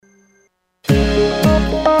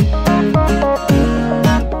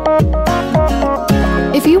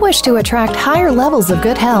If you wish to attract higher levels of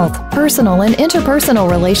good health, personal and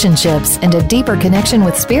interpersonal relationships, and a deeper connection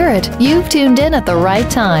with spirit, you've tuned in at the right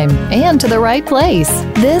time and to the right place.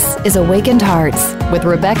 This is Awakened Hearts with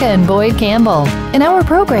Rebecca and Boyd Campbell. In our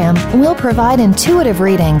program, we'll provide intuitive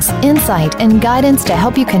readings, insight, and guidance to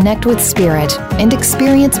help you connect with spirit and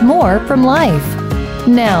experience more from life.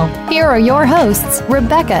 Now, here are your hosts,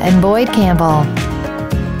 Rebecca and Boyd Campbell.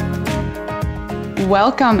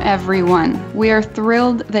 Welcome, everyone. We are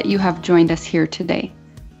thrilled that you have joined us here today.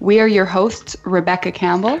 We are your hosts, Rebecca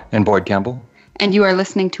Campbell and Boyd Campbell, and you are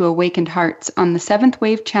listening to Awakened Hearts on the 7th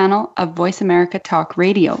Wave channel of Voice America Talk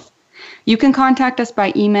Radio. You can contact us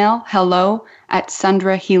by email,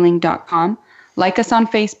 hello@sundrahealing.com, like us on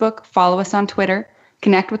Facebook, follow us on Twitter,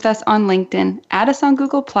 connect with us on LinkedIn, add us on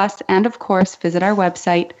Google+, and of course, visit our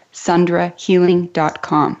website,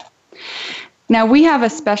 sundrahealing.com. Now, we have a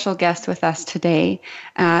special guest with us today,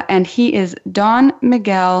 and he is Don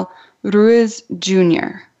Miguel Ruiz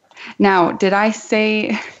Jr. Now, did I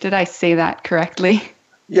say that correctly?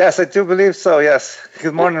 Yes, I do believe so, yes.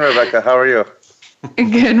 Good morning, Rebecca. How are you?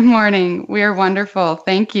 Good morning. We are wonderful.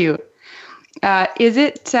 Thank you.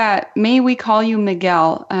 May we call you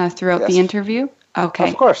Miguel throughout the interview? Okay.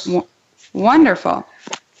 Of course. Wonderful.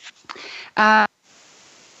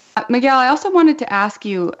 Miguel, I also wanted to ask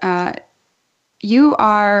you, you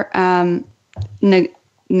are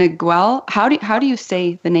Miguel. How do you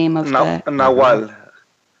say the name of the? Nahual.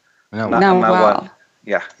 Nahual.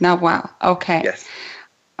 Yeah. Nahual. Okay. Yes.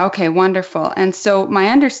 Okay. Wonderful. And so my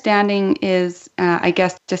understanding is, I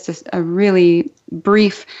guess, just a really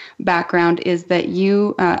brief background is that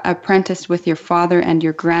you apprenticed with your father and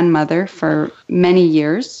your grandmother for many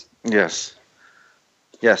years. Yes.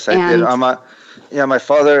 Yes, I did. My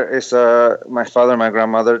father and my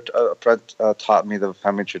grandmother taught me the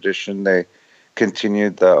family tradition. They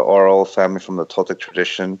continued the oral family from the Toltec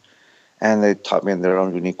tradition, and they taught me in their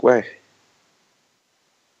own unique way.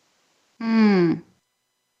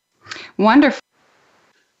 Wonderful.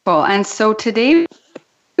 And so today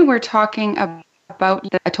we're talking about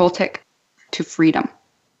the Toltec to freedom.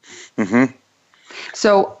 Mm-hmm.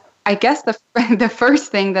 So I guess the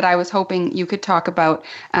first thing that I was hoping you could talk about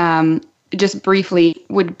just briefly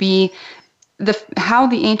would be how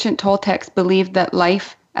the ancient Toltecs believed that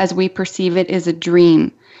life as we perceive it is a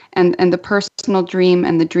dream, and the personal dream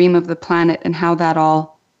and the dream of the planet, and how that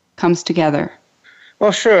all comes together.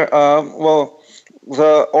 Well, sure.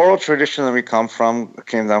 The oral tradition that we came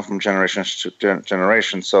down from generation to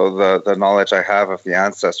generation. So the knowledge I have of the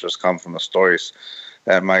ancestors come from the stories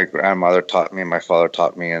that my grandmother taught me, my father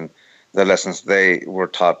taught me, and the lessons they were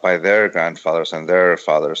taught by their grandfathers and their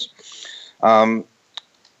fathers. From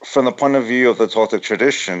the point of view of the Toltec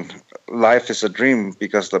tradition, life is a dream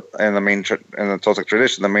because in the Toltec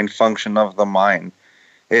tradition, the main function of the mind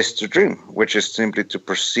is to dream, which is simply to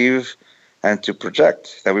perceive and to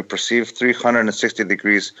project. That we perceive 360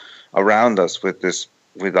 degrees around us with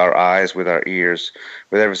our eyes, with our ears,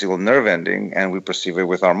 with every single nerve ending, and we perceive it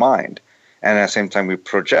with our mind. And at the same time, we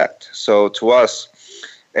project. So to us,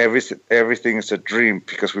 everything is a dream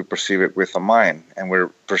because we perceive it with the mind, and we're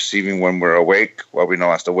perceiving when we're awake, what we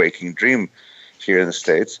know as the waking dream here in the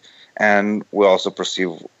States, and we also perceive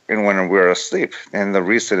when we're asleep. And the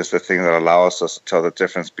reason is the thing that allows us to tell the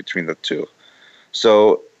difference between the two.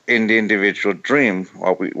 So in the individual dream,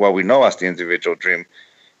 what we know as the individual dream,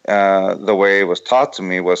 the way it was taught to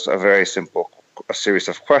me was a very simple series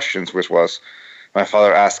of questions, which was my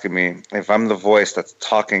father asking me, if I'm the voice that's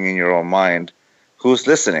talking in your own mind, who's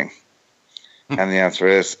listening? And the answer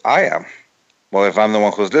is, I am. Well, if I'm the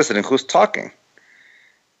one who's listening, who's talking?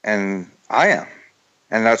 And I am.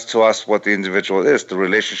 And that's to us what the individual is, the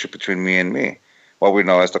relationship between me and me, what we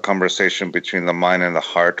know as the conversation between the mind and the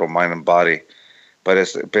heart, or mind and body. But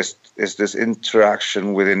it's this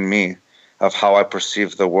interaction within me of how I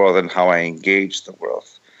perceive the world and how I engage the world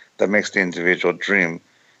that makes the individual dream.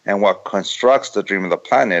 And what constructs the dream of the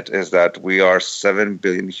planet is that we are 7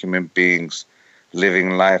 billion human beings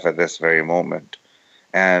living life at this very moment.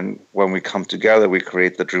 And when we come together, we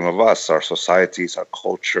create the dream of us, our societies, our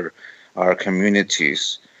culture, our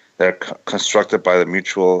communities. They're constructed by the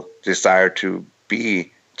mutual desire to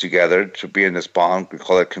be together, to be in this bond. We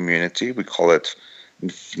call it community, we call it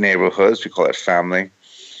neighborhoods, we call it family.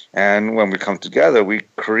 And when we come together, we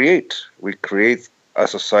create a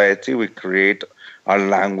society, we create our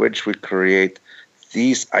language, we create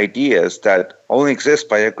these ideas that only exist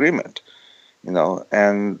by agreement.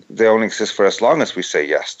 And they only exist for as long as we say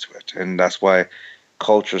yes to it. And that's why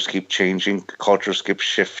cultures keep changing, cultures keep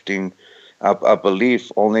shifting, A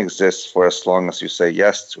belief only exists for as long as you say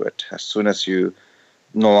yes to it. As soon as you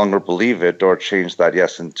no longer believe it or change that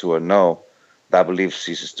yes into a no, that belief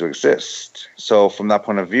ceases to exist. So from that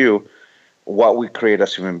point of view, what we create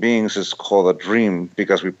as human beings is called a dream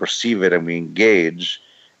because we perceive it and we engage,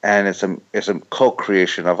 and it's a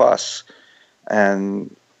co-creation of us.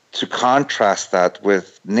 And to contrast that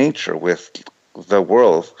with nature, with the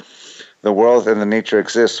world and the nature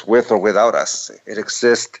exists with or without us. It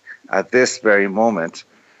exists at this very moment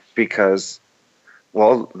because,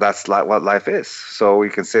 well, that's what life is. So we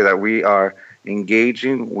can say that we are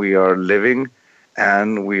engaging, we are living,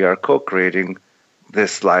 and we are co-creating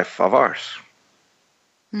this life of ours.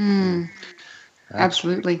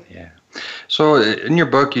 Absolutely. Yeah. So in your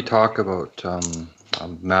book, you talk about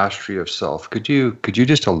mastery of self. Could you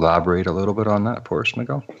just elaborate a little bit on that for us,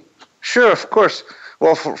 Miguel? Sure, of course.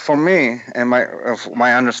 Well, for me and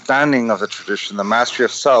my understanding of the tradition, the mastery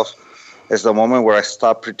of self is the moment where I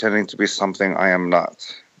stop pretending to be something I am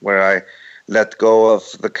not, where I let go of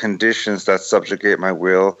the conditions that subjugate my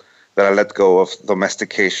will, that I let go of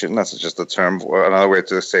domestication. That's just a term, or another way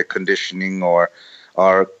to say conditioning, or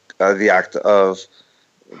the act of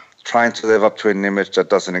trying to live up to an image that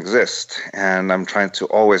doesn't exist. And I'm trying to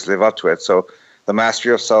always live up to it. So the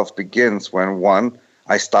mastery of self begins when, one,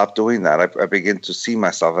 I stop doing that. I begin to see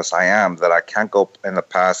myself as I am, that I can't go in the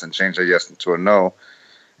past and change a yes into a no,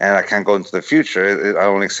 and I can't go into the future. I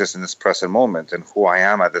only exist in this present moment, and who I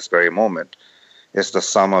am at this very moment is the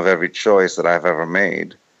sum of every choice that I've ever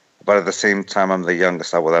made. But at the same time, I'm the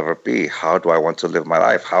youngest I will ever be. How do I want to live my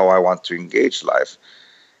life? How I want to engage life?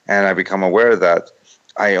 And I become aware that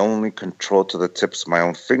I only control to the tips of my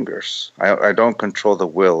own fingers. I don't control the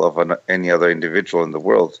will of any other individual in the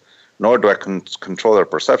world, nor do I control their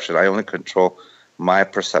perception. I only control my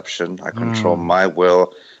perception. I control my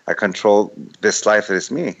will. I control this life that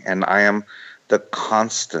is me. And I am the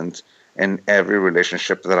constant in every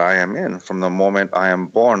relationship that I am in. From the moment I am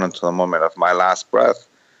born until the moment of my last breath,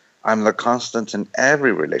 I'm the constant in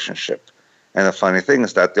every relationship. And the funny thing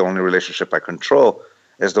is that the only relationship I control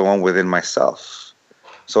is the one within myself.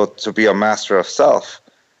 So to be a master of self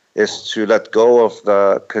is to let go of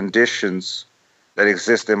the conditions that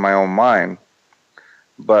exist in my own mind,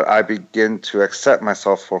 but I begin to accept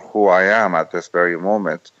myself for who I am at this very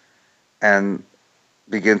moment and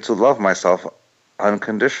begin to love myself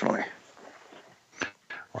unconditionally.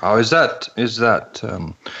 Wow, is that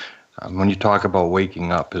when you talk about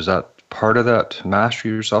waking up, is that part of that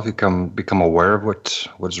mastery of yourself? You become aware of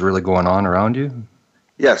what's really going on around you?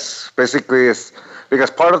 Yes, basically it's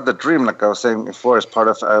because part of the dream, like I was saying before, is part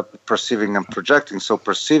of perceiving and projecting. So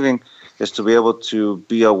perceiving is to be able to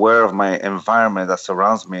be aware of my environment that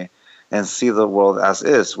surrounds me and see the world as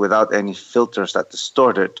is without any filters that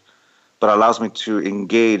distort it, but allows me to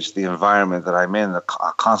engage the environment that I'm in, a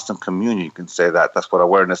constant communion. You can say that. That's what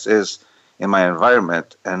awareness is in my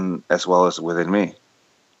environment and as well as within me.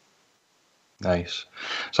 Nice.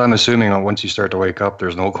 So I'm assuming that once you start to wake up,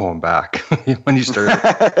 there's no going back when you start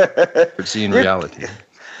seeing reality.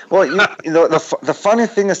 Well, you know, the funny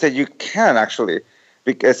thing is that you can actually,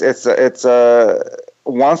 because it's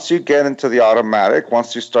once you get into the automatic,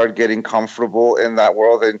 once you start getting comfortable in that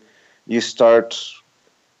world, and you start.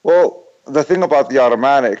 Well, the thing about the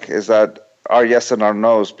automatic is that our yes and our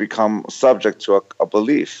no's become subject to a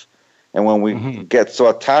belief. And when we get so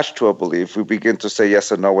attached to a belief, we begin to say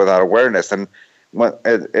yes and no without awareness. And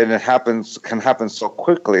it can happen so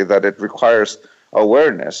quickly that it requires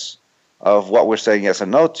awareness of what we're saying yes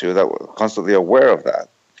and no to, that we're constantly aware of that.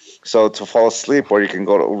 So to fall asleep, or you can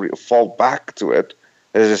fall back to it,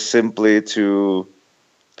 is just simply to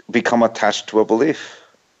become attached to a belief.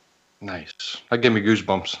 Nice. That gave me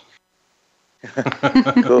goosebumps.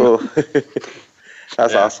 Cool.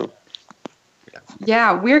 That's awesome.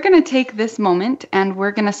 Yeah, we're going to take this moment and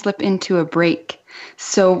we're going to slip into a break.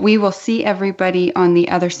 So we will see everybody on the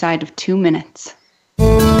other side of 2 minutes.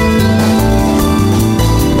 The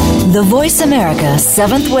Voice America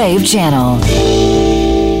 7th Wave Channel.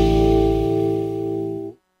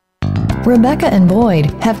 Rebecca and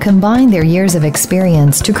Boyd have combined their years of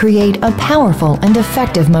experience to create a powerful and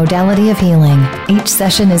effective modality of healing. Each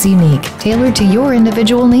session is unique, tailored to your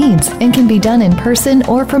individual needs, and can be done in person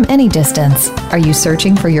or from any distance. Are you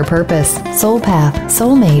searching for your purpose, soul path,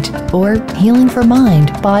 soulmate, or healing for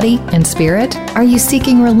mind, body, and spirit? Are you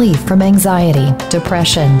seeking relief from anxiety,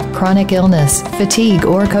 depression, chronic illness, fatigue,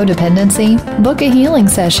 or codependency? Book a healing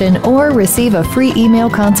session or receive a free email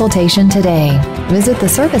consultation today. Visit the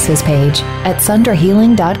services page at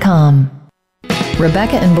sundrahealing.com.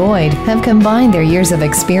 Rebecca and Boyd have combined their years of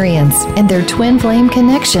experience and their twin flame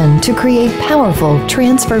connection to create powerful,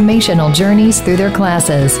 transformational journeys through their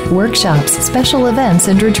classes, workshops, special events,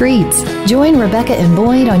 and retreats. Join Rebecca and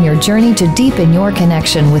Boyd on your journey to deepen your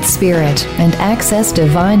connection with spirit and access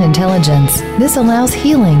divine intelligence. This allows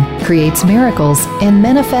healing, creates miracles, and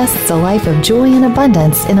manifests a life of joy and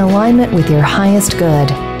abundance in alignment with your highest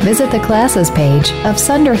good. Visit the classes page of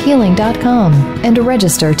sunderhealing.com and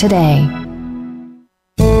register today.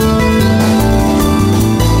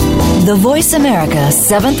 The Voice America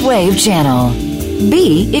 7th Wave Channel.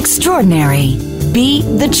 Be extraordinary. Be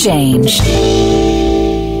the change.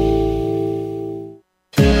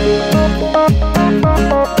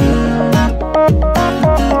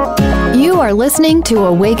 You are listening to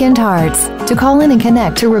Awakened Hearts. To call in and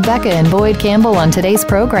connect to Rebecca and Boyd Campbell on today's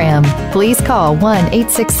program, please call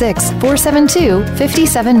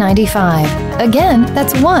 1-866-472-5795. Again,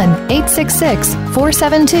 that's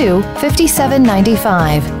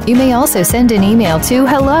 1-866-472-5795. You may also send an email to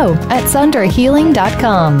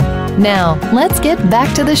hello@sunderhealing.com. Now, let's get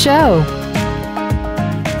back to the show.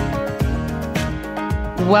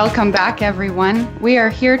 Welcome back, everyone. We are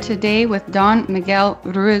here today with Don Miguel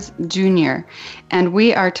Ruiz Jr., and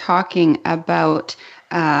we are talking about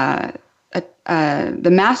the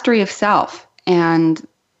mastery of self, and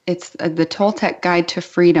it's the Toltec Guide to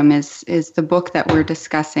Freedom is the book that we're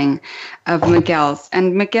discussing of Miguel's.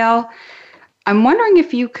 And Miguel, I'm wondering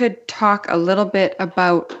if you could talk a little bit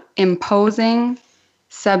about imposing,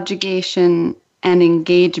 subjugation, and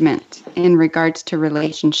engagement in regards to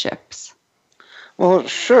relationships. Well,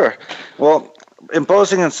 sure. Well,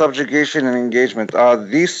 imposing and subjugation and engagement,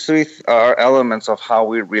 these three are elements of how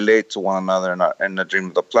we relate to one another in the dream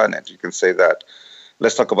of the planet. You can say that.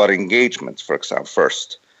 Let's talk about engagement, for example,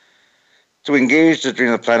 first. To engage the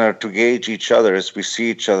dream of the planet, to gauge each other as we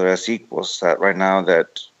see each other as equals, that right now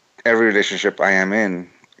that every relationship I am in,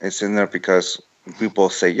 it's in there because we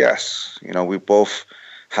both say yes. You know, we both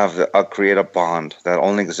have create a bond that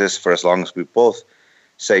only exists for as long as we both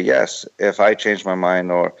say yes. If I change my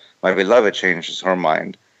mind or my beloved changes her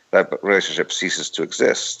mind, that relationship ceases to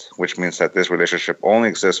exist, which means that this relationship only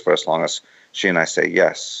exists for as long as she and I say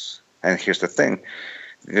yes. And here's the thing.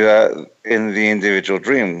 In the individual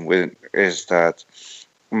dream is that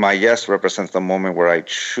my yes represents the moment where I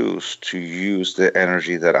choose to use the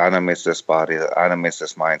energy that animates this body, that animates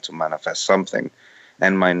this mind to manifest something.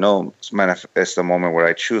 And my no is the moment where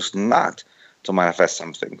I choose not to manifest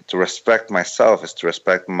something. To respect myself is to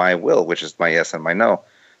respect my will, which is my yes and my no.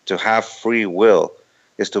 To have free will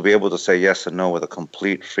is to be able to say yes and no with a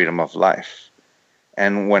complete freedom of life.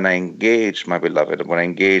 And when I engage my beloved, when I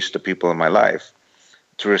engage the people in my life,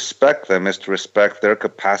 to respect them is to respect their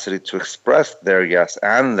capacity to express their yes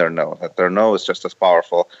and their no, that their no is just as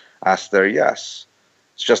powerful as their yes.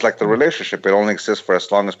 It's just like the relationship. It only exists for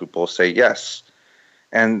as long as we both say yes.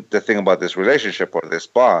 And the thing about this relationship or this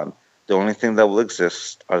bond, the only thing that will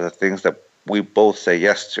exist are the things that we both say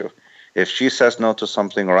yes to. If she says no to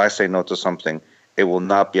something or I say no to something, it will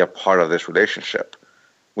not be a part of this relationship,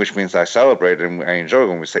 which means I celebrate and I enjoy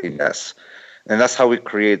when we say yes. And that's how we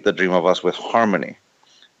create the dream of us with harmony,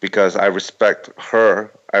 because I respect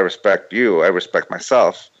her, I respect you, I respect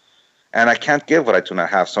myself, and I can't give what I do not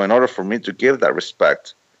have. So in order for me to give that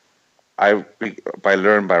respect, I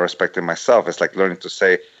learn by respecting myself. It's like learning to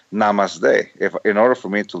say namaste. In order for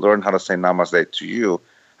me to learn how to say namaste to you,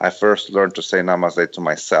 I first learned to say namaste to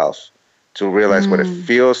myself, to realize what it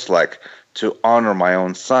feels like to honor my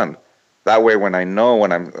own sun. That way, when I know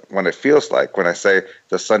when it feels like, when I say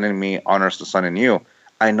the sun in me honors the sun in you,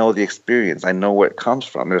 I know the experience. I know where it comes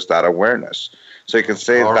from. There's that awareness. So you can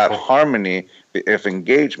say that harmony, if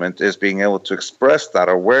engagement, is being able to express that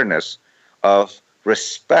awareness of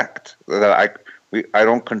respect. That I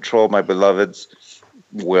don't control my beloved's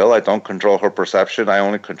will. I don't control her perception. I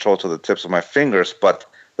only control to the tips of my fingers. But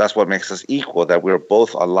that's what makes us equal, that we're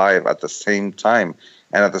both alive at the same time.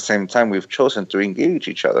 And at the same time, we've chosen to engage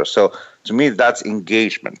each other. So to me, that's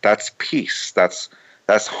engagement. That's peace. That's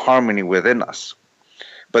harmony within us.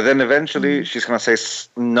 But then eventually she's going to say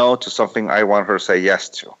no to something I want her to say yes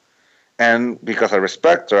to. And because I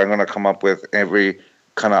respect her, I'm going to come up with every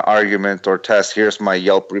kind of argument or test. Here's my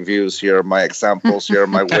Yelp reviews. Here are my examples. Here are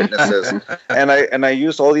my witnesses. And I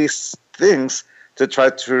use all these things to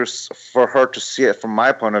try for her to see it from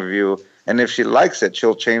my point of view. And if she likes it,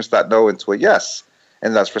 she'll change that no into a yes.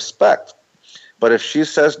 And that's respect. But if she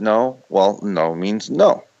says no, well, no means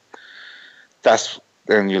no.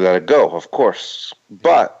 Then you let it go, of course.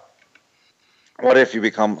 But what if you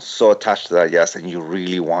become so attached to that yes and you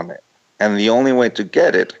really want it? And the only way to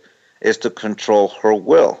get it is to control her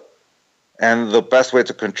will. And the best way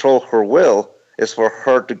to control her will is for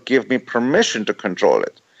her to give me permission to control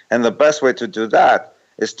it. And the best way to do that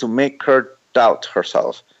is to make her doubt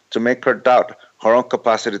herself, to make her doubt her own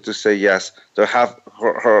capacity to say yes, to have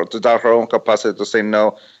her to doubt her own capacity to say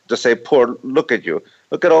no, to say, poor, look at you.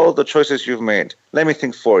 Look at all the choices you've made. Let me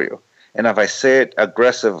think for you. And if I say it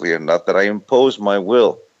aggressively enough, that I impose my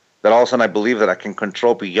will, that all of a sudden I believe that I can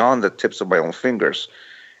control beyond the tips of my own fingers.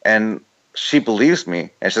 And she believes me.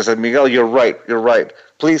 And she said, Miguel, you're right.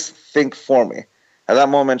 Please think for me. At that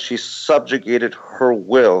moment, she subjugated her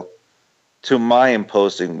will to my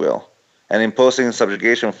imposing will. And imposing and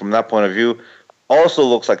subjugation from that point of view also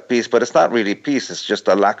looks like peace, but it's not really peace. It's just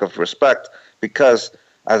a lack of respect, because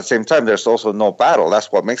at the same time, there's also no battle.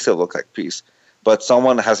 That's what makes it look like peace. But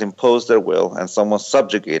someone has imposed their will and someone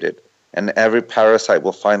subjugated, and every parasite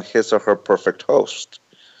will find his or her perfect host.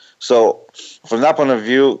 So from that point of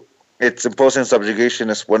view, it's imposing subjugation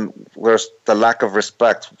is when there's the lack of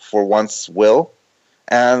respect for one's will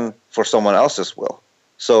and for someone else's will.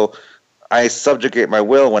 So I subjugate my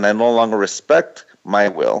will when I no longer respect my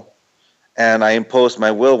will, and I impose my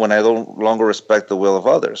will when I no longer respect the will of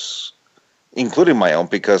others, including my own,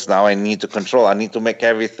 because now I need to control. I need to make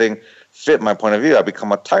everything fit my point of view. I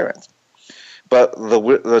become a tyrant. But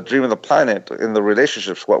the dream of the planet in the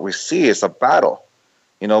relationships, what we see is a battle.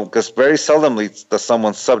 Because very seldomly does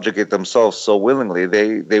someone subjugate themselves so willingly.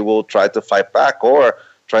 They will try to fight back or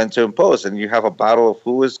trying to impose, and you have a battle of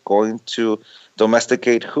who is going to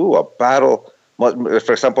domesticate who. A battle,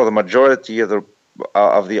 for example, the majority of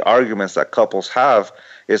the arguments that couples have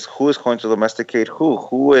is who is going to domesticate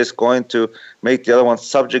who is going to make the other one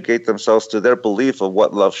subjugate themselves to their belief of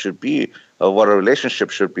what love should be, of what a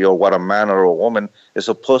relationship should be, or what a man or a woman is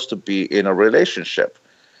supposed to be in a relationship.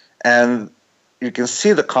 And you can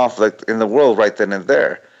see the conflict in the world right then and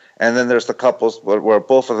there. And then there's the couples where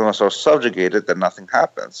both of them are so subjugated that nothing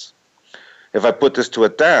happens. If I put this to a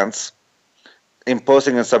dance,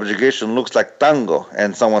 imposing and subjugation looks like tango,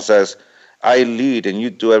 and someone says, I lead and you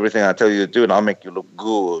do everything I tell you to do, and I'll make you look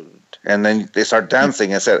good. And then they start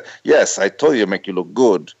dancing and say, yes, I told you to make you look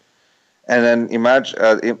good. And then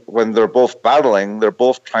imagine when they're both battling, they're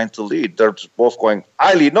both trying to lead. They're both going,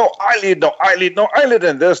 I lead, no, I lead, no, I lead, no, I lead.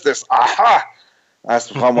 And there's this, aha, as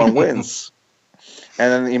someone wins.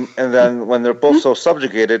 And then when they're both so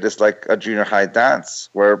subjugated, it's like a junior high dance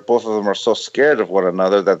where both of them are so scared of one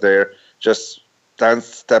another that they're just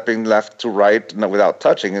stepping left to right without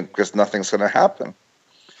touching it, because nothing's going to happen.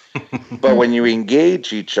 But when you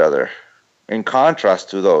engage each other, in contrast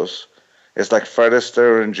to those, it's like Fred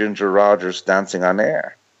Astaire and Ginger Rogers dancing on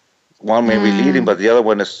air. One may be leading, but the other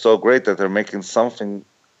one is so great that they're making something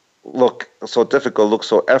look so difficult, look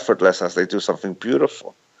so effortless as they do something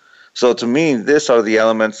beautiful. So to me, these are the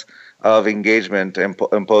elements of engagement,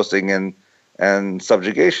 imposing and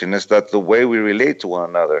subjugation, is that the way we relate to one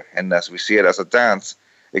another. And as we see it as a dance,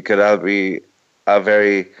 it could be a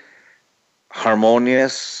very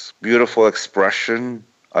harmonious, beautiful expression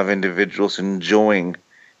of individuals enjoying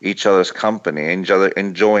each other's company,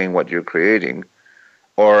 enjoying what you're creating,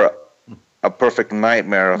 or a perfect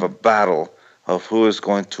nightmare of a battle of who is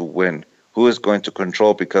going to win, who is going to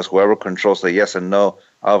control, because whoever controls the yes and no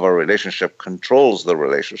of a relationship controls the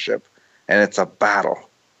relationship, and it's a battle.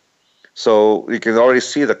 So you can already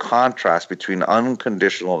see the contrast between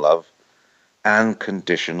unconditional love and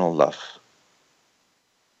conditional love.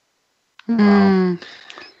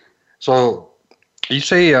 So you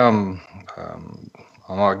say, I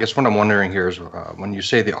guess what I'm wondering here is when you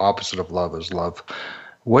say the opposite of love is love,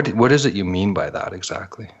 what is it you mean by that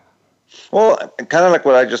exactly? Well, kind of like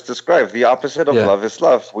what I just described. The opposite of love is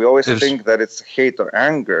love. We always think that it's hate or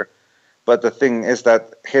anger, but the thing is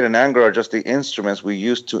that hate and anger are just the instruments we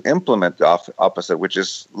use to implement the opposite, which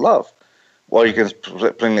is love. Well, you can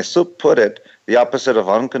plainly put it, the opposite of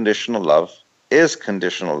unconditional love is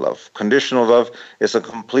conditional love. Conditional love is a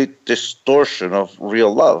complete distortion of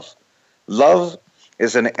real love. Love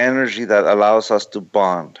is an energy that allows us to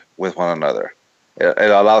bond with one another.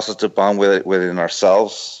 It allows us to bond within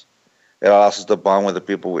ourselves. It allows us to bond with the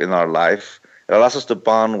people in our life. It allows us to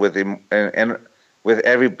bond with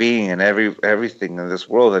every being and everything in this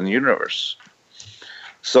world and universe.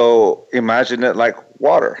 So imagine it like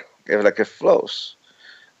water, like it flows.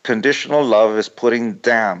 Conditional love is putting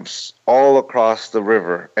dams all across the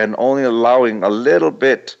river and only allowing a little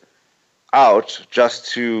bit out just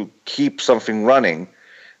to keep something running,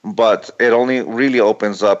 but it only really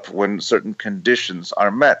opens up when certain conditions are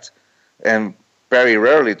met. And very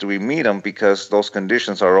rarely do we meet them because those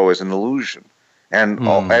conditions are always an illusion. And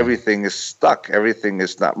everything is stuck. Everything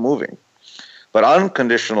is not moving. But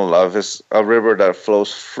unconditional love is a river that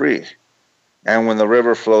flows free. And when the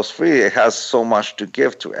river flows free, it has so much to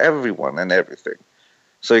give to everyone and everything.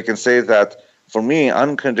 So you can say that, for me,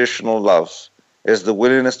 unconditional love is the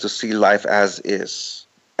willingness to see life as is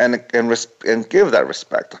and give that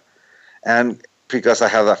respect. And because I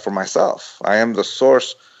have that for myself, I am the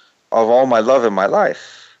source of all my love in my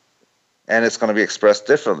life. And it's going to be expressed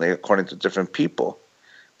differently according to different people.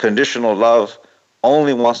 Conditional love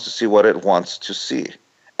only wants to see what it wants to see.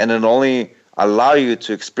 And it only allow you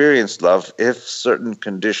to experience love if certain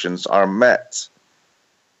conditions are met.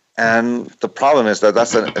 And the problem is that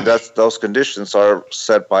those conditions are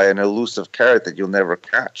set by an elusive carrot that you'll never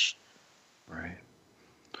catch. Right.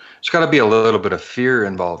 There's got to be a little bit of fear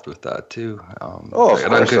involved with that too. Of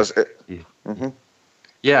course.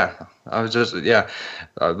 Yeah,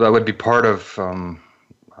 that would be part of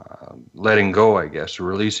letting go, I guess,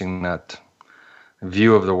 releasing that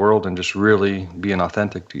view of the world and just really being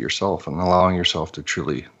authentic to yourself and allowing yourself to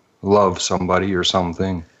truly love somebody or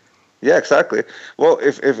something. Yeah, exactly. Well,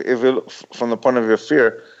 if you, from the point of view of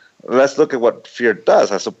fear, let's look at what fear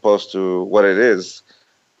does as opposed to what it is.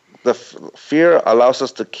 The fear allows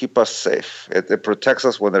us to keep us safe. It protects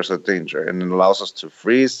us when there's a danger, and it allows us to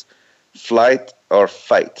freeze, flight, or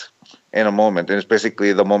fight in a moment. And it's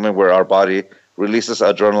basically the moment where our body releases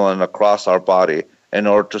adrenaline across our body in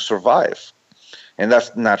order to survive. And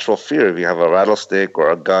that's natural fear. If you have a rattlesnake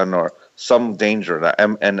or a gun or some danger,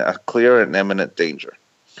 and a clear and imminent danger.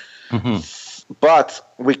 Mm-hmm.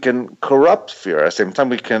 But we can corrupt fear. At the same time,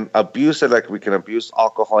 we can abuse it like we can abuse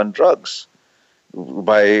alcohol and drugs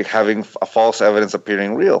by having a false evidence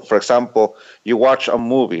appearing real. For example, you watch a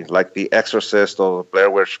movie like The Exorcist or The Blair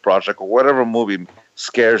Witch Project or whatever movie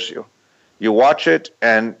scares you. You watch it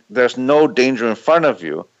and there's no danger in front of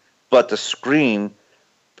you, but the screen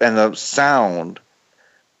and the sound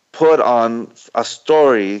put on a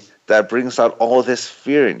story that brings out all this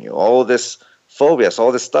fear in you, all this phobias,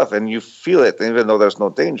 all this stuff, and you feel it even though there's no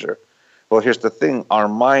danger. Well, here's the thing. Our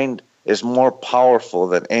mind is more powerful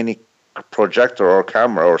than any projector or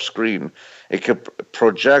camera or screen. It could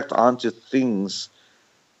project onto things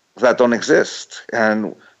that don't exist.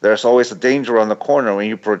 And there's always a danger on the corner when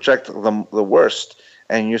you project the worst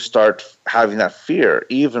and you start having that fear,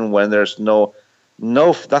 even when there's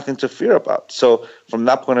nothing to fear about. So from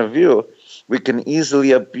that point of view, we can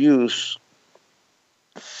easily abuse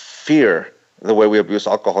fear the way we abuse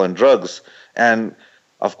alcohol and drugs. And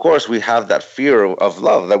of course, we have that fear of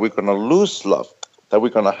love, that we're going to lose love, that we're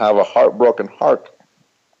going to have a heartbroken heart,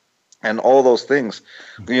 and all those things.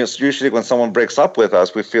 Usually when someone breaks up with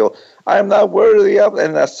us, we feel, I'm not worthy of,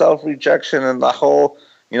 and that self-rejection and the whole,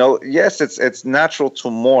 yes, it's natural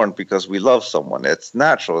to mourn because we love someone. It's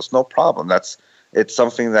natural. It's no problem. It's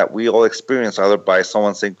something that we all experience, either by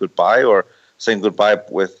someone saying goodbye or saying goodbye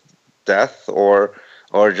with death or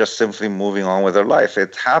just simply moving on with their life.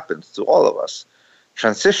 It happens to all of us.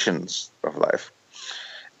 Transitions of life.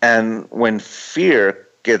 And when fear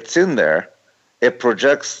gets in there, it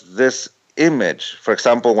projects this image. For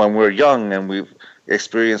example, when we're young and we've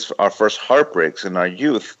experienced our first heartbreaks in our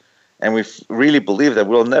youth, and we really believe that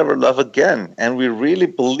we'll never love again, and we really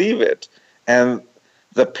believe it. And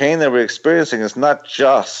the pain that we're experiencing is not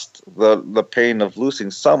just the pain of losing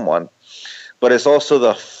someone, but it's also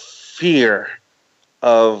the fear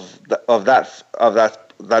of that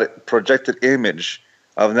projected image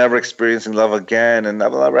of never experiencing love again, and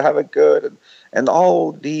I'll never have it good, and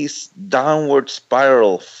all these downward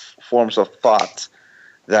spiral forms of thought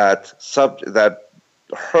that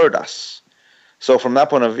hurt us. So from that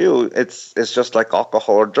point of view, it's just like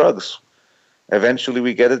alcohol or drugs. Eventually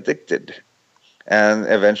we get addicted. And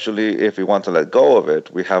eventually, if we want to let go of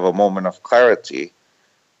it, we have a moment of clarity.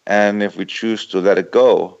 And if we choose to let it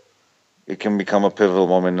go, it can become a pivotal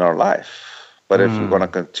moment in our life. But if we're going to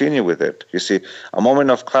continue with it, you see, a moment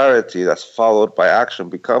of clarity that's followed by action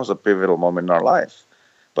becomes a pivotal moment in our life.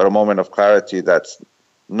 But a moment of clarity that's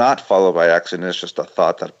not followed by action is just a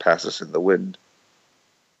thought that passes in the wind.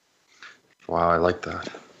 Wow, I like that.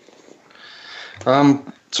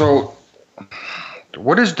 So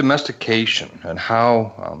what is domestication, and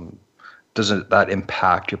how does that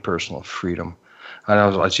impact your personal freedom?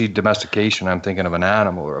 I see domestication, I'm thinking of an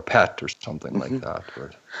animal or a pet or something like that.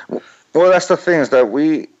 Well, that's the thing, is that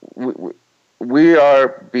we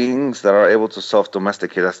are beings that are able to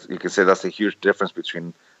self-domesticate. You can say that's a huge difference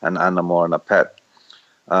between an animal and a pet.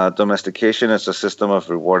 Domestication is a system of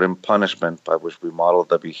reward and punishment by which we model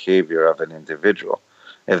the behavior of an individual.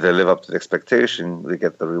 If they live up to the expectation, they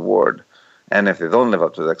get the reward. And if they don't live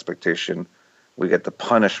up to the expectation, we get the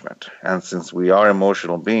punishment. And since we are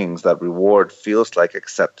emotional beings, that reward feels like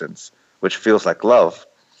acceptance, which feels like love.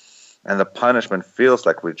 and the punishment feels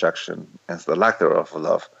like rejection and it's the lack thereof of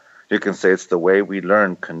love, you can say it's the way we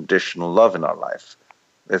learn conditional love in our life.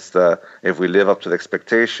 It's if we live up to the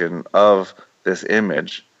expectation of this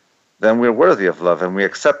image, then we're worthy of love and we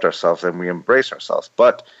accept ourselves and we embrace ourselves.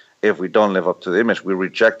 But if we don't live up to the image, we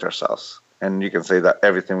reject ourselves. And you can say that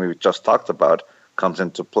everything we just talked about comes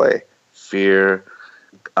into play. Fear,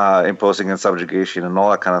 imposing and subjugation, and all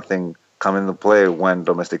that kind of thing come into play when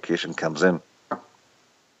domestication comes in.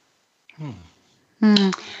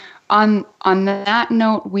 On that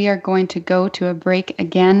note, we are going to go to a break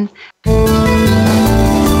again.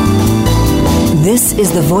 This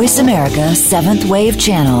is the Voice America 7th Wave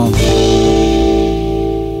Channel.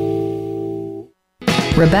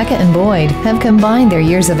 Rebecca and Boyd have combined their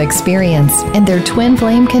years of experience and their twin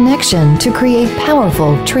flame connection to create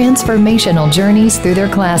powerful, transformational journeys through their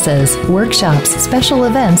classes, workshops, special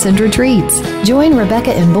events, and retreats. Join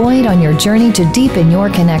Rebecca and Boyd on your journey to deepen your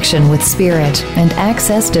connection with spirit and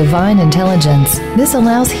access divine intelligence. This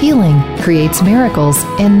allows healing, creates miracles,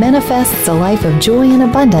 and manifests a life of joy and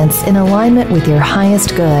abundance in alignment with your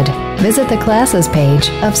highest good. Visit the classes page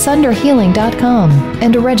of sunderhealing.com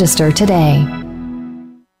and register today.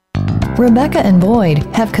 Rebecca and Boyd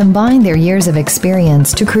have combined their years of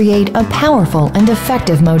experience to create a powerful and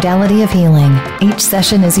effective modality of healing. Each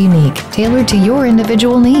session is unique, tailored to your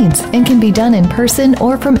individual needs, and can be done in person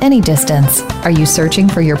or from any distance. Are you searching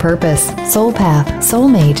for your purpose, soul path,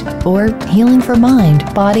 soulmate, or healing for mind,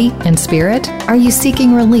 body, and spirit? Are you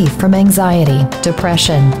seeking relief from anxiety,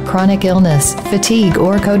 depression, chronic illness, fatigue,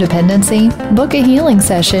 or codependency? Book a healing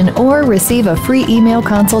session or receive a free email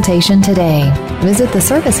consultation today. Visit the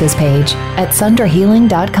services page at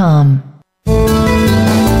sunderhealing.com.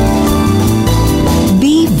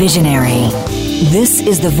 Be visionary. This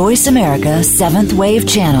is the Voice America 7th Wave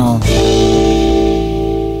Channel.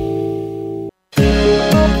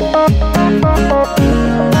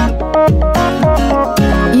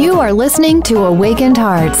 You are listening to Awakened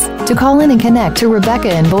Hearts. To call in and connect to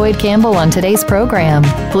Rebecca and Boyd Campbell on today's program,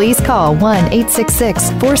 please call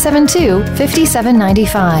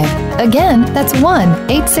 1-866-472-5795. Again, that's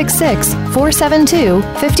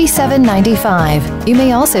 1-866-472-5795. You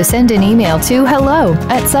may also send an email to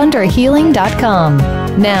hello@sunderhealing.com.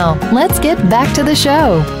 Now, let's get back to the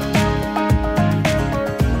show.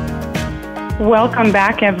 Welcome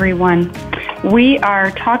back, everyone. We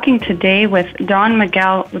are talking today with Don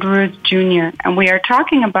Miguel Ruiz Jr., and we are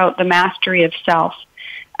talking about the mastery of self,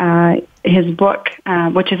 his book,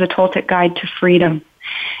 which is a Toltec Guide to Freedom.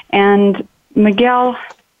 And Miguel,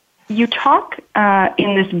 you talk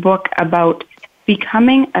in this book about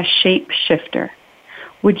becoming a shapeshifter.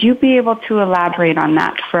 Would you be able to elaborate on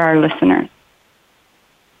that for our listeners?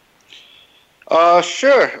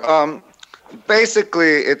 Sure.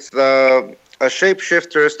 Basically, it's a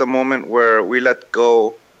shapeshifter is the moment where we let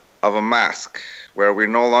go of a mask, where we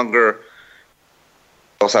no longer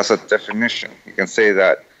as a definition. You can say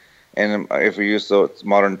that, and if we use those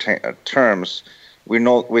modern terms, we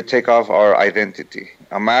take off our identity.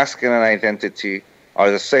 A mask and an identity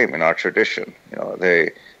are the same in our tradition.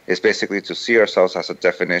 It's basically to see ourselves as a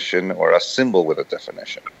definition or a symbol with a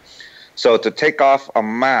definition. So to take off a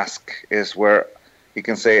mask is where you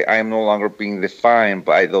can say, I am no longer being defined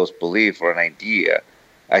by those beliefs or an idea.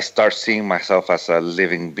 I start seeing myself as a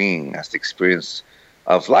living being, as the experience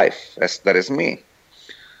of life. That is me.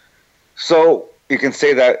 So you can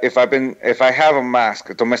say that if I have a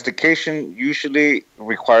mask, domestication usually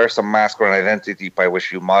requires a mask or an identity by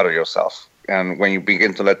which you model yourself. And when you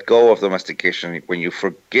begin to let go of domestication, when you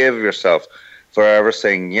forgive yourself for ever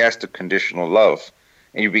saying yes to conditional love,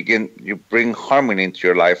 and you bring harmony into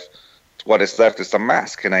your life, what is left is a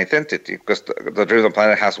mask, an identity, because the driven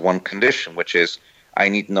planet has one condition, which is I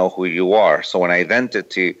need to know who you are. So an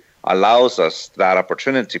identity allows us that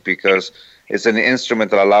opportunity because it's an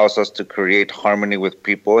instrument that allows us to create harmony with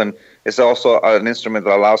people, and it's also an instrument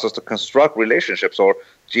that allows us to construct relationships, or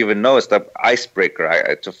to even know it's the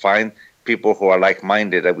icebreaker, to find people who are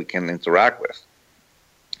like-minded that we can interact with.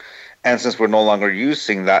 And since we're no longer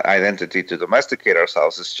using that identity to domesticate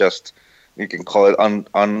ourselves, it's just, you can call it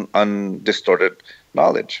undistorted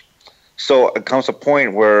knowledge. So it comes a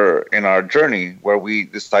point where in our journey where we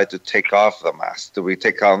decide to take off the mask, that we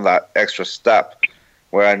take on that extra step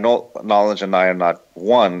where I know knowledge and I are not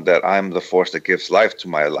one, that I'm the force that gives life to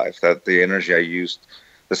my life, that the energy I used,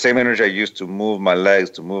 the same energy I used to move my legs,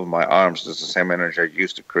 to move my arms, is the same energy I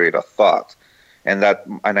used to create a thought. And that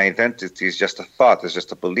an identity is just a thought, it's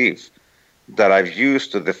just a belief that I've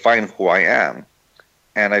used to define who I am.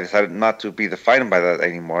 And I decided not to be defined by that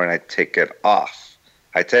anymore, and I take it off.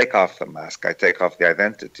 I take off the mask, I take off the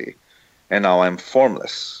identity, and now I'm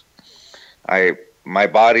formless. My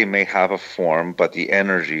body may have a form, but the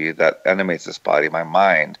energy that animates this body, my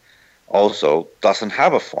mind, also doesn't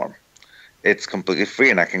have a form. It's completely free,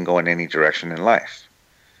 and I can go in any direction in life.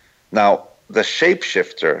 Now, the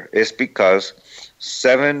shapeshifter is because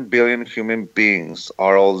 7 billion human beings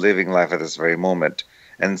are all living life at this very moment,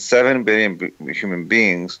 and 7 billion human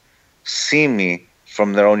beings see me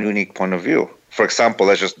from their own unique point of view. For example,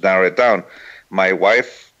 let's just narrow it down. My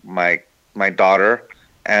wife, my daughter,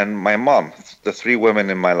 and my mom, the 3 women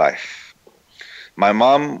in my life. My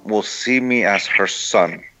mom will see me as her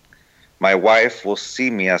son. My wife will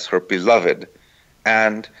see me as her beloved.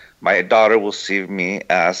 And my daughter will see me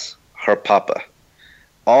as her papa.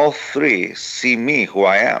 All 3 see me who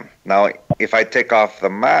I am. Now, if I take off the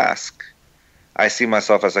mask, I see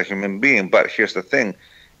myself as a human being. But here's the thing.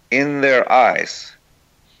 In their eyes,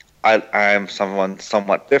 I am someone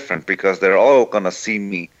somewhat different, because they're all going to see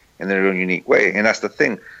me in their own unique way. And that's the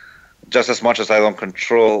thing. Just as much as I don't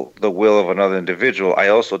control the will of another individual, I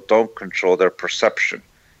also don't control their perception.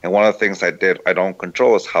 And one of the things I don't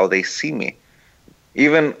control is how they see me.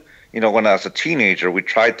 Even, when I was a teenager, we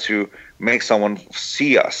tried to make someone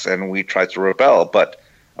see us, and we tried to rebel. But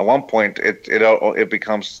at one point, it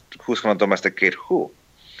becomes who's going to domesticate who.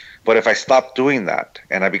 But if I stop doing that,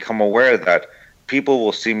 and I become aware that people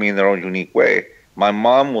will see me in their own unique way, my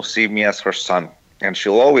mom will see me as her son, and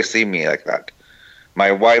she'll always see me like that.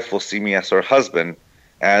 My wife will see me as her husband,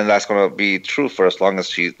 and that's going to be true for as long as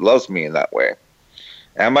she loves me in that way.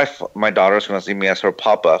 And my daughter's going to see me as her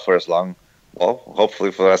papa for as long, well,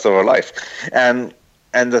 hopefully for the rest of her life. And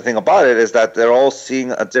the thing about it is that they're all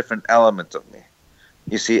seeing a different element of me.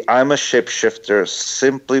 You see, I'm a shapeshifter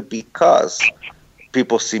simply because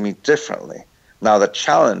people see me differently. Now, the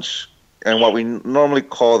challenge, and what we normally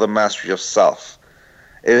call the mastery of self,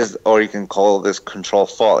 is, or you can call this control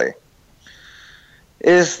folly,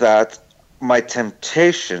 is that my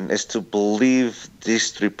temptation is to believe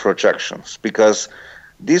these 3 projections, because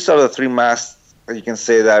these are the 3 masks. You can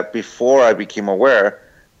say that before I became aware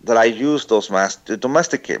that I used those masks to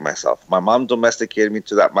domesticate myself. My mom domesticated me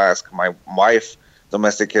to that mask. My wife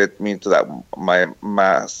domesticated me to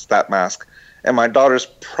that mask. And my daughter's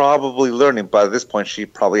probably learning, but at this point she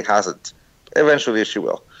probably hasn't. Eventually she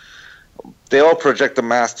will. They all project a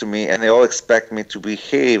mask to me, and they all expect me to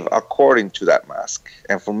behave according to that mask.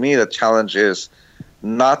 And for me, the challenge is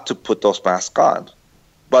not to put those masks on,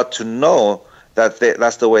 but to know that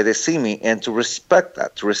that's the way they see me, and to respect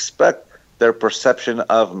that, to respect their perception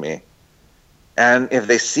of me. And if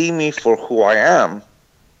they see me for who I am,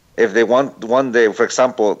 if they want one day, for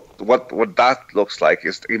example, what that looks like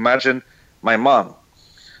is, imagine my mom.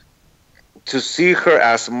 To see her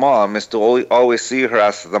as mom is to always see her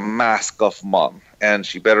as the mask of mom, and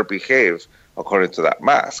she better behave according to that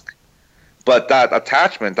mask. But that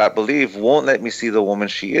attachment, that belief, won't let me see the woman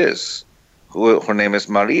she is. Her name is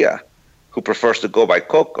Maria, who prefers to go by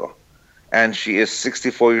Coco. And she is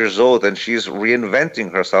 64 years old, and she's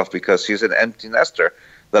reinventing herself because she's an empty nester.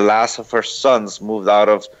 The last of her sons moved out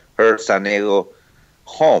of her San Diego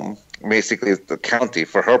home, basically the county.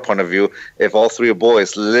 For her point of view, if all 3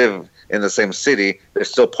 boys live in the same city, they're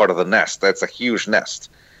still part of the nest. That's a huge nest.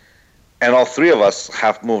 And all 3 of us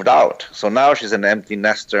have moved out. So now she's an empty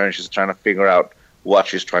nester, and she's trying to figure out what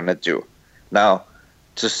she's trying to do. Now,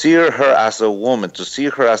 to see her as a woman, to see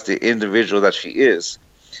her as the individual that she is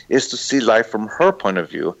to see life from her point of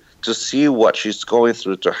view, to see what she's going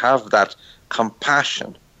through, to have that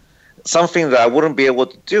compassion. Something that I wouldn't be able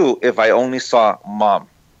to do if I only saw mom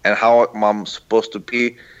and how mom's supposed to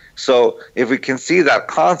be. So if we can see that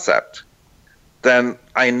concept, then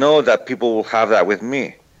I know that people will have that with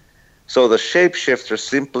me. So the shapeshifter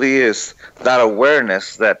simply is that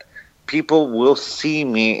awareness that people will see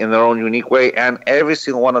me in their own unique way, and every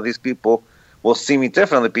single one of these people will see me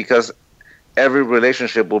differently, because every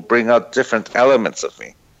relationship will bring out different elements of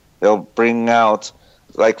me. They'll bring out,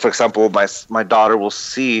 like, for example, my daughter will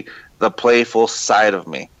see the playful side of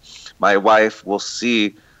me. My wife will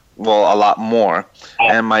see, well, a lot more.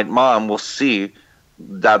 And my mom will see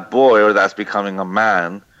that boy, or that's becoming a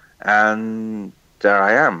man, and there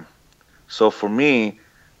I am. So for me,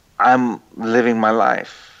 I'm living my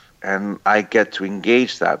life, and I get to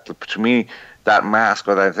engage that. To me, that mask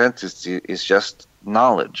or that identity is just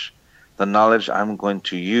knowledge. The knowledge I'm going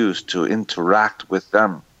to use to interact with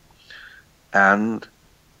them. And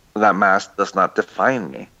that mask does not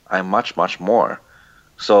define me. I'm much, much more.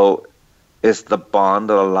 So it's the bond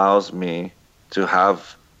that allows me to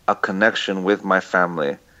have a connection with my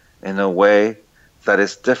family in a way that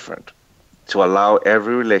is different, to allow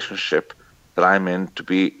every relationship that I'm in to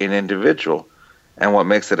be an individual. And what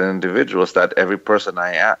makes it an individual is that every person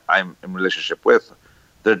I'm in relationship with,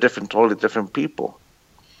 they're totally different people.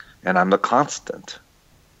 And I'm the constant.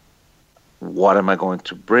 What am I going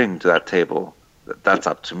to bring to that table? That's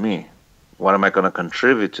up to me. What am I going to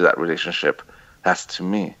contribute to that relationship? That's to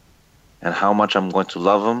me. And how much I'm going to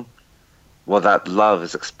love them? Well, that love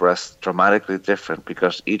is expressed dramatically different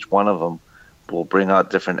because each one of them will bring out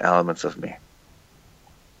different elements of me.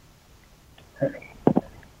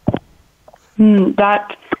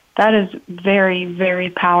 That is very, very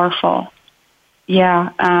powerful. Yeah,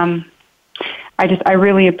 I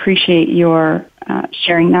really appreciate your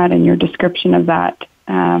sharing that and your description of that.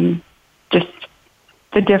 Just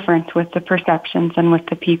the difference with the perceptions and with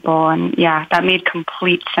the people, and yeah, that made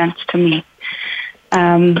complete sense to me.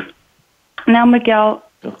 Now, Miguel,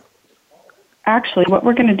 actually, what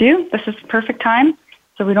we're going to do, this is the perfect time,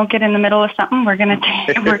 so we don't get in the middle of something. We're going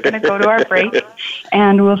to go to our break,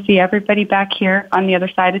 and we'll see everybody back here on the other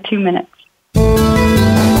side of 2 minutes.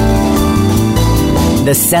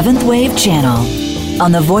 The Seventh Wave Channel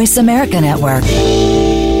on the Voice America Network.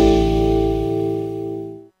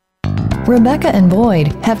 Rebecca and Boyd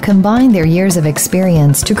have combined their years of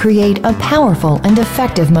experience to create a powerful and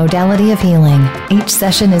effective modality of healing. Each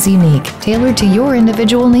session is unique, tailored to your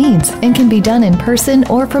individual needs, and can be done in person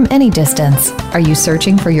or from any distance. Are you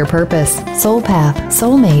searching for your purpose, soul path,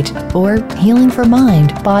 soulmate, or healing for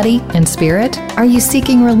mind, body, and spirit? Are you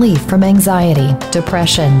seeking relief from anxiety,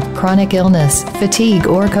 depression, chronic illness, fatigue,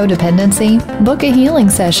 or codependency? Book a healing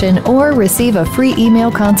session or receive a free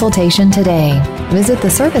email consultation today. Visit the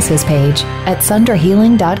services page at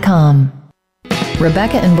sundrahealing.com.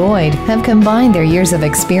 Rebecca and Boyd have combined their years of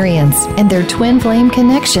experience and their twin flame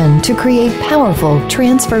connection to create powerful,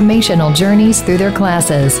 transformational journeys through their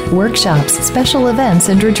classes, workshops, special events,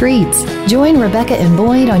 and retreats. Join Rebecca and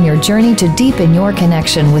Boyd on your journey to deepen your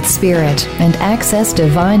connection with spirit and access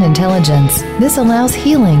divine intelligence. This allows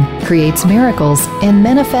healing, creates miracles, and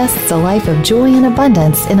manifests a life of joy and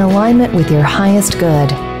abundance in alignment with your highest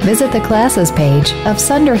good. Visit the classes page of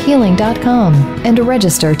sundrahealing.com and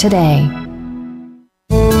register today.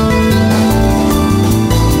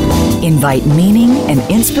 Invite meaning and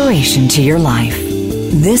inspiration to your life.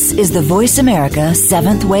 This is the Voice America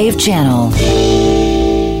Seventh Wave Channel.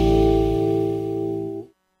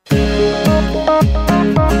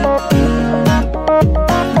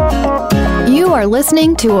 You are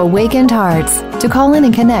listening to Awakened Hearts. To call in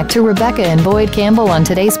and connect to Rebecca and Boyd Campbell on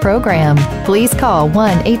today's program, please call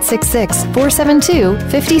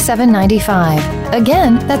 1-866-472-5795.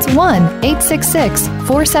 Again, that's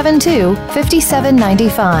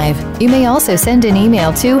 1-866-472-5795. You may also send an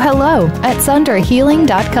email to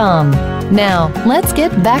hello@sundrahealing.com. Now, let's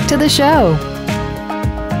get back to the show.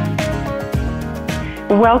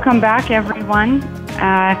 Welcome back, everyone.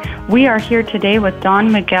 We are here today with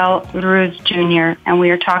Don Miguel Ruiz Jr., and we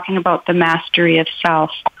are talking about the mastery of self.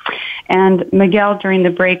 And Miguel, during the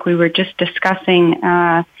break, we were just discussing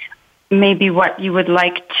maybe what you would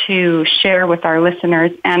like to share with our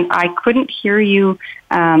listeners, and I couldn't hear you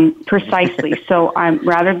precisely. So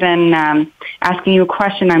rather than asking you a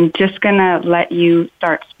question, I'm just going to let you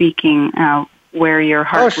start speaking where your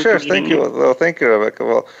heart was beating. Thank you. Well, thank you,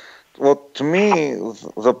 Rebecca. Well, to me,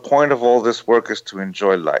 the point of all this work is to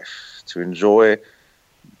enjoy life, to enjoy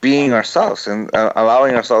being ourselves, and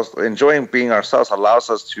enjoying being ourselves allows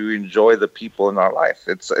us to enjoy the people in our life.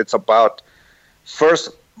 It's about first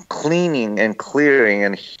cleaning and clearing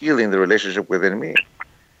and healing the relationship within me,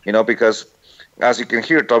 because as you can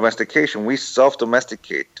hear, domestication, we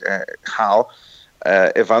self-domesticate. How?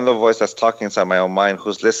 If I'm the voice that's talking inside my own mind,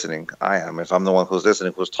 who's listening? I am. If I'm the one who's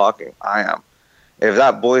listening, who's talking? I am. If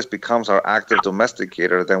that voice becomes our active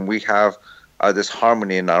domesticator, then we have this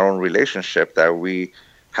harmony in our own relationship, that we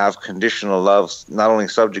have conditional loves, not only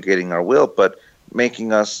subjugating our will, but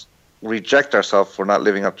making us reject ourselves for not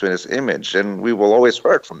living up to this image. And we will always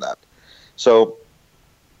hurt from that. So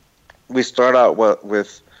we start out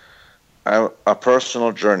with a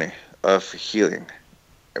personal journey of healing.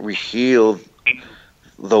 We heal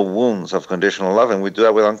the wounds of conditional love, and we do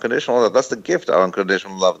that with unconditional love. That's the gift that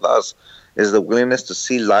unconditional love does, is the willingness to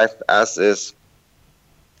see life as is,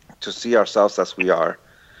 to see ourselves as we are,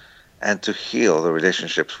 and to heal the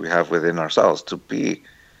relationships we have within ourselves. To be,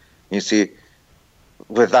 you see,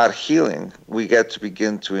 with that healing, we get to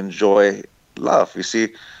begin to enjoy love. You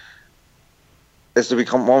see, it's to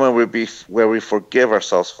become a moment where we forgive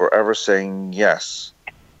ourselves for ever saying yes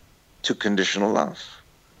to conditional love.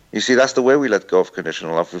 You see, that's the way we let go of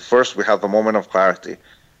conditional love. First, we have the moment of clarity.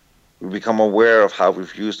 We become aware of how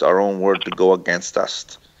we've used our own word to go against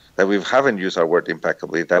us, that we haven't used our word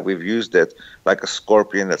impeccably, that we've used it like a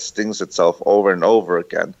scorpion that stings itself over and over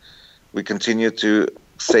again. We continue to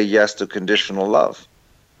say yes to conditional love.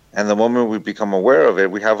 And the moment we become aware of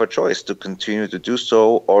it, we have a choice to continue to do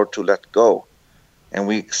so or to let go. And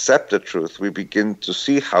we accept the truth. We begin to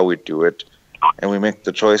see how we do it, and we make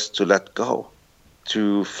the choice to let go,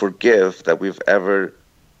 to forgive that we've ever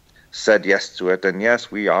said yes to it. And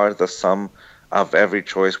yes, we are the sum of every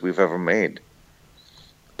choice we've ever made.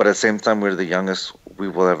 But at the same time, we're the youngest we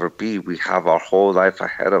will ever be. We have our whole life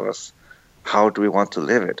ahead of us. How do we want to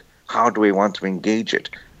live it? How do we want to engage it?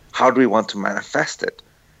 How do we want to manifest it?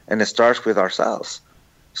 And it starts with ourselves.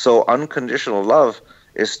 So unconditional love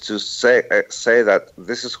is to say that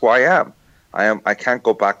this is who I am. I can't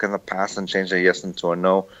go back in the past and change a yes into a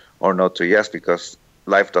no or no to yes, because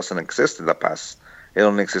life doesn't exist in the past. It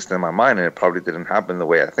only exists in my mind, and it probably didn't happen the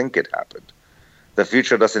way I think it happened. The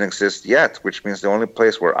future doesn't exist yet, which means the only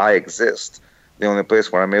place where I exist, the only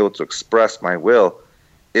place where I'm able to express my will,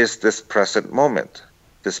 is this present moment.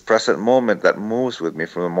 This present moment that moves with me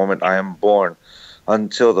from the moment I am born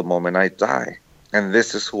until the moment I die. And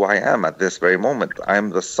this is who I am at this very moment. I am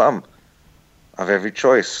the sum of every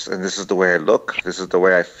choice. And this is the way I look. This is the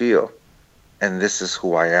way I feel. And this is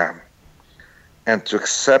who I am. And to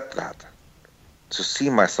accept that, to see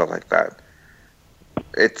myself like that,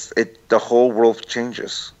 the whole world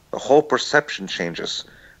changes. The whole perception changes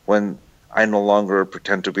when I no longer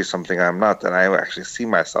pretend to be something I'm not, and I actually see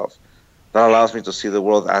myself. That allows me to see the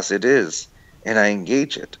world as it is, and I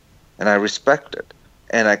engage it, and I respect it,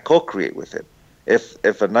 and I co-create with it.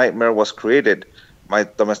 If a nightmare was created, my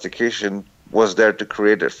domestication was there to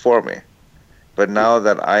create it for me. But now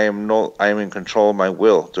that I am in control of my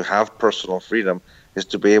will, to have personal freedom is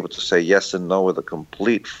to be able to say yes and no with a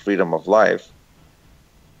complete freedom of life.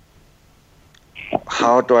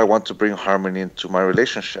 How do I want to bring harmony into my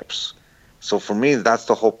relationships? So for me, that's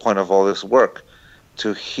the whole point of all this work,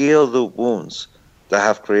 to heal the wounds that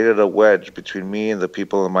have created a wedge between me and the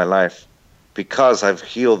people in my life. Because I've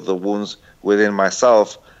healed the wounds within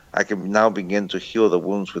myself, I can now begin to heal the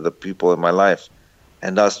wounds with the people in my life.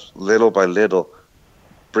 And thus, little by little,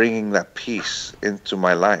 bringing that peace into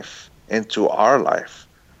my life, into our life.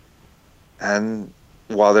 And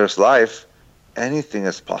while there's life, anything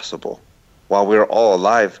is possible. While we're all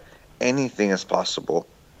alive, anything is possible.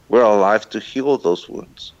 We're alive to heal those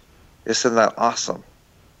wounds. Isn't that awesome?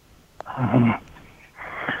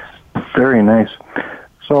 Very nice.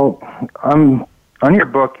 So, on your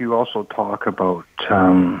book, you also talk about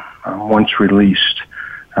once released,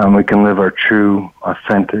 we can live our true,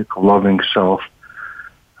 authentic, loving self,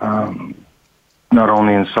 not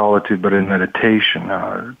only in solitude but in meditation.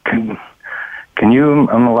 Can you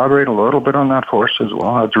elaborate a little bit on that for us as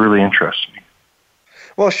well? That's really interesting.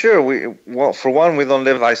 Well, sure. For one, we don't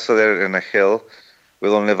live isolated in a hill. We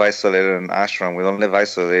don't live isolated in an ashram. We don't live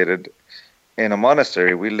isolated in a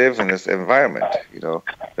monastery. We live in this environment.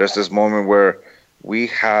 There's this moment where we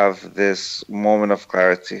have this moment of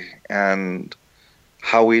clarity, and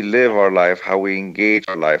how we live our life, how we engage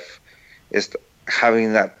our life, is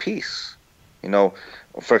having that peace.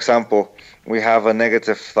 For example, we have a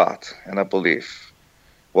negative thought and a belief.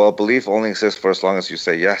 Well, a belief only exists for as long as you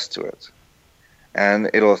say yes to it. And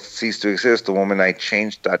it'll cease to exist the moment I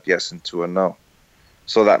change that yes into a no.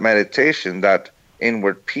 So that meditation, that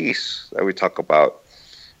inward peace that we talk about,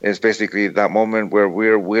 is basically that moment where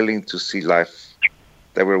we're willing to see life,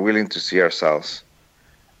 that we're willing to see ourselves.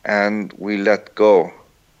 And we let go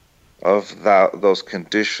of those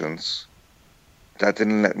conditions that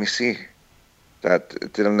didn't let me see,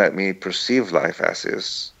 that didn't let me perceive life as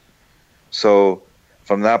is. So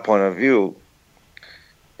from that point of view,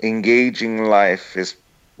 engaging life is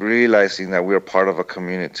realizing that we're part of a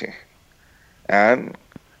community. And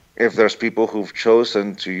if there's people who've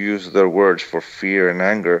chosen to use their words for fear and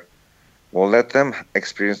anger, well, let them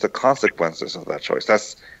experience the consequences of that choice.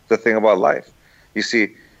 That's the thing about life. You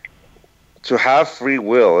see, to have free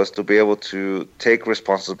will is to be able to take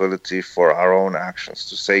responsibility for our own actions,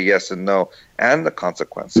 to say yes and no, and the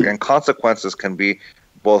consequences. And consequences can be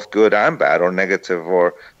both good and bad, or negative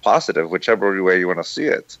or positive, whichever way you want to see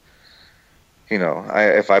it.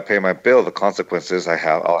 If I pay my bill, the consequence is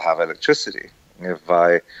I'll have electricity. If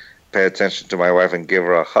I pay attention to my wife and give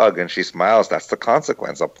her a hug and she smiles, that's the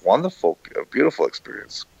consequence. A wonderful, beautiful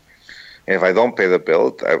experience. If I don't pay the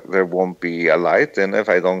bill, there won't be a light. And if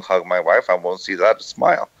I don't hug my wife, I won't see that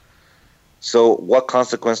smile. So what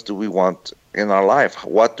consequence do we want in our life?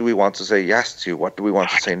 What do we want to say yes to? What do we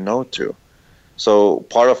want to say no to? So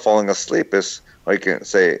part of falling asleep is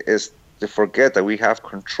to forget that we have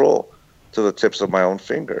control to the tips of my own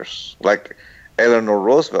fingers. Like Eleanor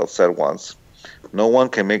Roosevelt said once, "No one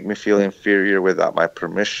can make me feel inferior without my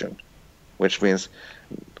permission," which means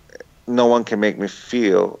no one can make me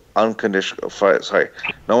feel no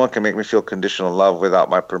one can make me feel conditional love without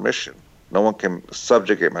my permission. No one can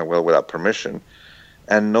subjugate my will without permission,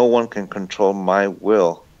 and no one can control my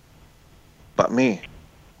will but me.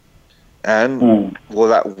 And will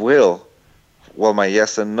that will, my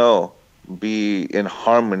yes and no, be in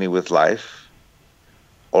harmony with life,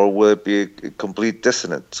 or will it be a complete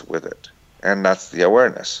dissonance with it? And that's the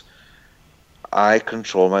awareness. I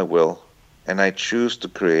control my will, and I choose to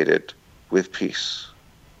create it with peace,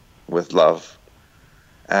 with love,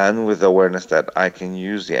 and with awareness that I can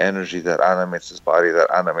use the energy that animates this body, that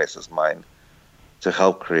animates this mind, to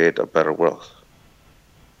help create a better world.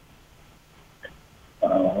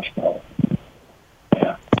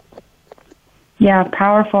 Yeah,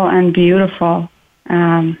 powerful and beautiful.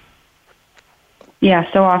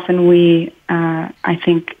 So often we, I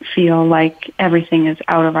think, feel like everything is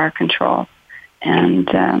out of our control.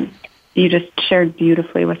 And you just shared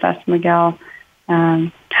beautifully with us, Miguel,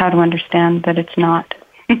 how to understand that it's not.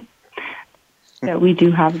 That we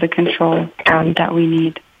do have the control that we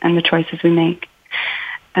need and the choices we make.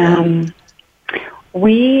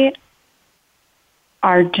 We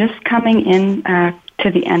are just coming in to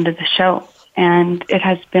the end of the show, and it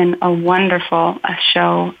has been a wonderful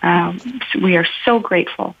show. We are so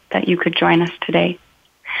grateful that you could join us today.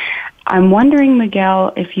 I'm wondering,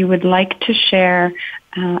 Miguel, if you would like to share,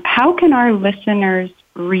 how can our listeners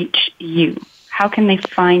reach you? How can they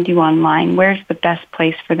find you online? Where's the best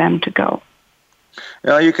place for them to go?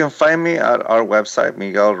 You can find me at our website,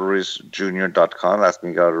 MiguelRuizJr.com. That's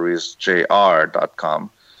MiguelRuizJR.com.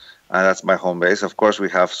 And that's my home base. Of course, we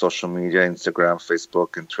have social media, Instagram,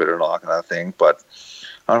 Facebook, and Twitter, and all that kind of thing. But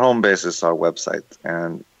our home base is our website.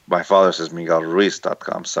 And my father's is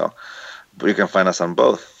MiguelRuiz.com. So you can find us on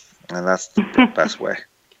both. And that's the best way.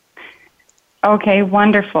 Okay,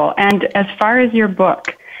 wonderful. And as far as your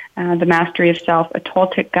book, The Mastery of Self, A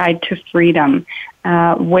Toltec Guide to Freedom,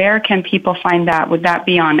 where can people find that? Would that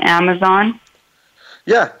be on Amazon?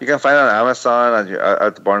 Yeah, you can find it on Amazon,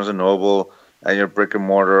 at the Barnes & Noble, at your brick and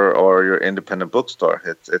mortar or your independent bookstore.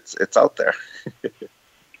 It's out there.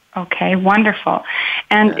 Okay, wonderful.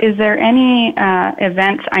 And is there any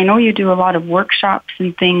events? I know you do a lot of workshops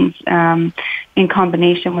and things in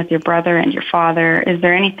combination with your brother and your father. Is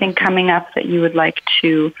there anything coming up that you would like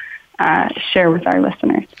to share with our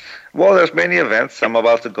listeners? Well, there's many events. I'm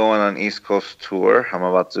about to go on an East Coast tour. I'm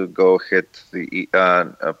about to go hit the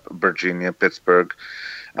Virginia, Pittsburgh,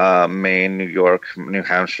 Maine, New York, New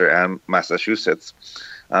Hampshire, and Massachusetts.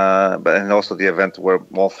 And also the event where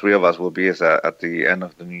all three of us will be is at the end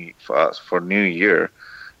of for New Year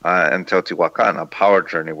in Teotihuacan, a power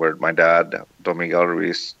journey where my dad, Don Miguel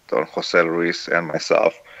Ruiz, Don Jose Ruiz, and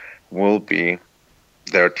myself will be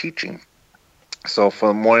there teaching. So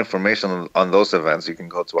for more information on those events, you can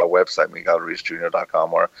go to our website,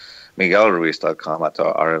 MiguelRuizJr.com or MiguelRuiz.com at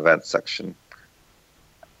our events section.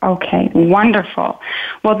 Okay, wonderful.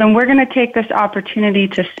 Well, then we're going to take this opportunity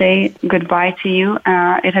to say goodbye to you.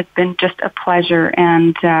 It has been just a pleasure,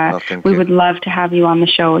 and we would love to have you on the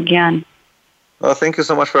show again. Well, thank you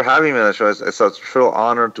so much for having me on the show. It's a true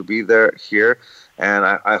honor to be here, and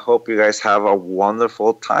I hope you guys have a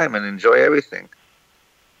wonderful time and enjoy everything.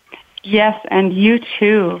 Yes, and you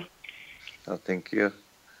too. Oh, thank you.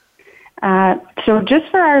 So just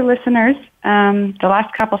for our listeners, the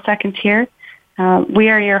last couple seconds here, we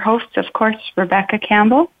are your hosts, of course, Rebecca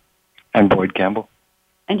Campbell. And Boyd Campbell.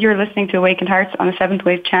 And you're listening to Awakened Hearts on the 7th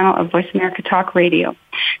Wave channel of Voice America Talk Radio.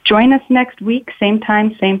 Join us next week, same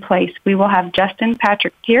time, same place. We will have Justin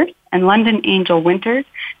Patrick Pierce and London Angel Winters,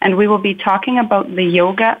 and we will be talking about the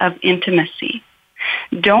yoga of intimacy.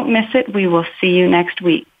 Don't miss it. We will see you next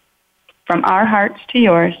week. From our hearts to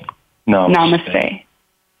yours, Namaste.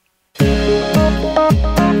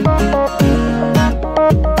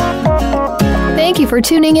 Thank you for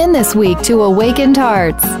tuning in this week to Awakened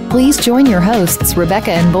Hearts. Please join your hosts,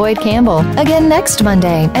 Rebecca and Boyd Campbell, again next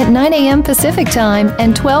Monday at 9 a.m. Pacific Time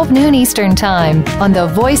and 12 noon Eastern Time on the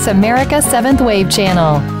Voice America 7th Wave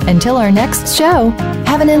channel. Until our next show,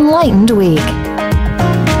 have an enlightened week.